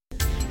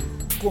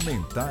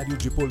Comentário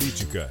de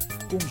política,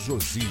 com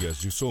Josias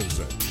de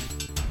Souza.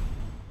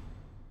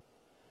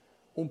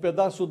 Um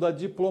pedaço da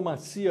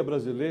diplomacia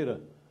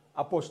brasileira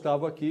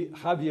apostava que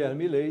Javier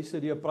Milei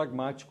seria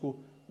pragmático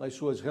nas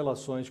suas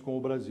relações com o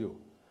Brasil.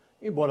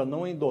 Embora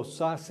não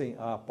endossassem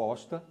a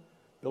aposta,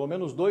 pelo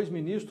menos 2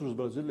 ministros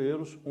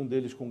brasileiros, um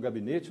deles com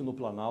gabinete no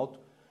Planalto,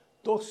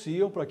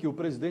 torciam para que o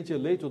presidente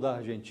eleito da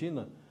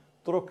Argentina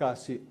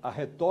trocasse a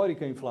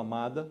retórica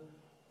inflamada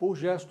por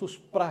gestos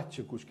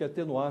práticos que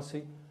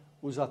atenuassem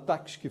os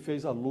ataques que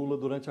fez a Lula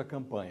durante a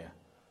campanha.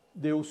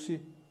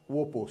 Deu-se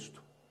o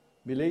oposto.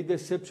 Milei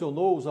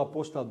decepcionou os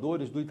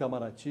apostadores do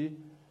Itamaraty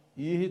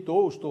e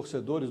irritou os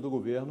torcedores do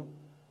governo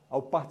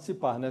ao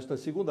participar nesta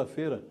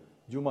segunda-feira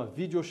de uma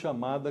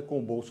videochamada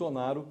com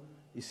Bolsonaro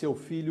e seu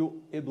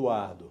filho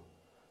Eduardo.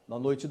 Na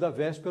noite da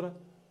véspera,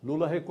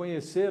 Lula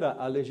reconhecera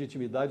a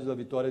legitimidade da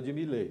vitória de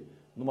Milei.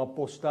 Numa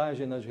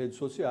postagem nas redes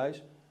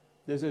sociais,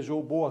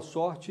 desejou boa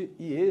sorte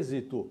e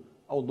êxito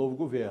ao novo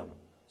governo.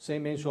 Sem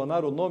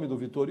mencionar o nome do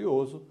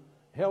vitorioso,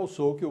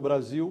 realçou que o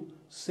Brasil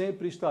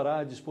sempre estará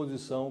à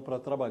disposição para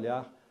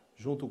trabalhar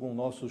junto com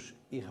nossos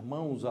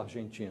irmãos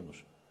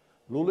argentinos.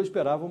 Lula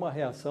esperava uma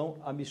reação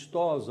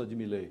amistosa de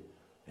Milei.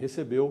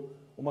 Recebeu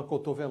uma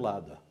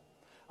cotovelada.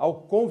 Ao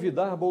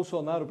convidar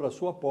Bolsonaro para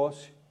sua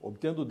posse,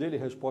 obtendo dele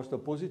resposta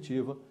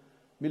positiva,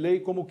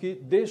 Milei como que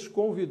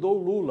desconvidou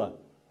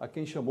Lula, a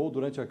quem chamou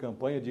durante a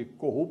campanha de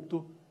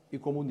corrupto e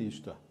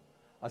comunista.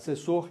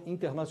 Assessor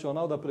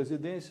internacional da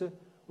presidência,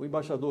 o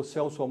embaixador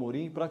Celso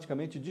Amorim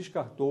praticamente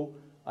descartou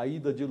a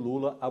ida de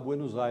Lula a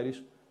Buenos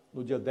Aires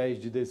no dia 10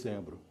 de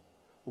dezembro.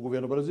 O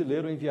governo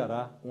brasileiro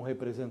enviará um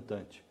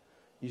representante.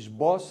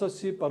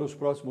 Esboça-se para os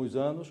próximos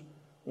anos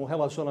um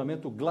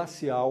relacionamento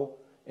glacial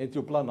entre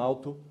o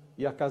Planalto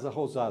e a Casa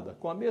Rosada,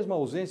 com a mesma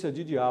ausência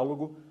de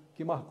diálogo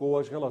que marcou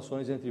as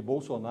relações entre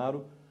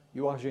Bolsonaro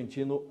e o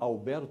argentino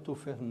Alberto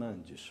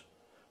Fernandes.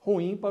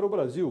 Ruim para o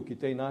Brasil, que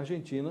tem na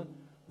Argentina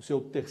o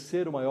seu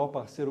terceiro maior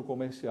parceiro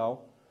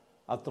comercial,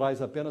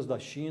 atrás apenas da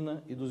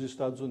China e dos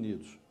Estados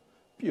Unidos.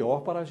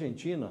 Pior para a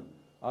Argentina,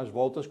 às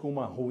voltas com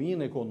uma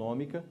ruína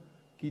econômica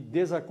que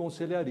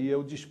desaconselharia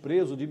o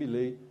desprezo de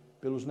Milei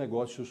pelos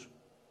negócios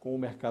com o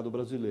mercado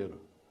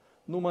brasileiro.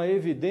 Numa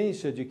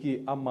evidência de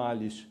que há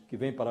males que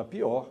vêm para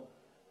pior,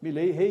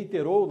 Milei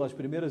reiterou nas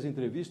primeiras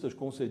entrevistas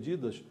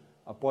concedidas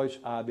após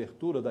a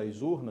abertura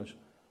das urnas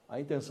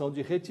a intenção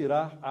de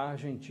retirar a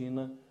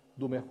Argentina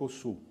do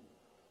Mercosul.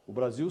 O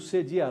Brasil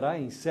sediará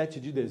em 7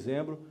 de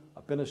dezembro,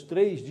 apenas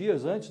 3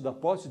 dias antes da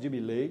posse de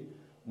Milei,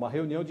 uma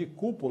reunião de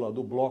cúpula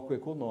do bloco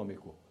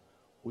econômico.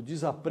 O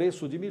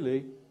desapreço de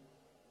Milei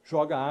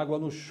joga água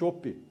no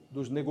chope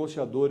dos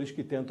negociadores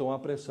que tentam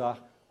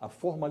apressar a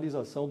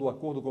formalização do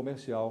acordo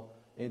comercial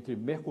entre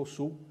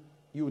Mercosul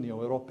e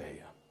União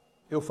Europeia.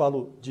 Eu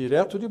falo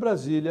direto de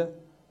Brasília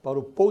para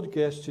o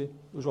podcast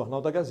do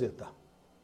Jornal da Gazeta.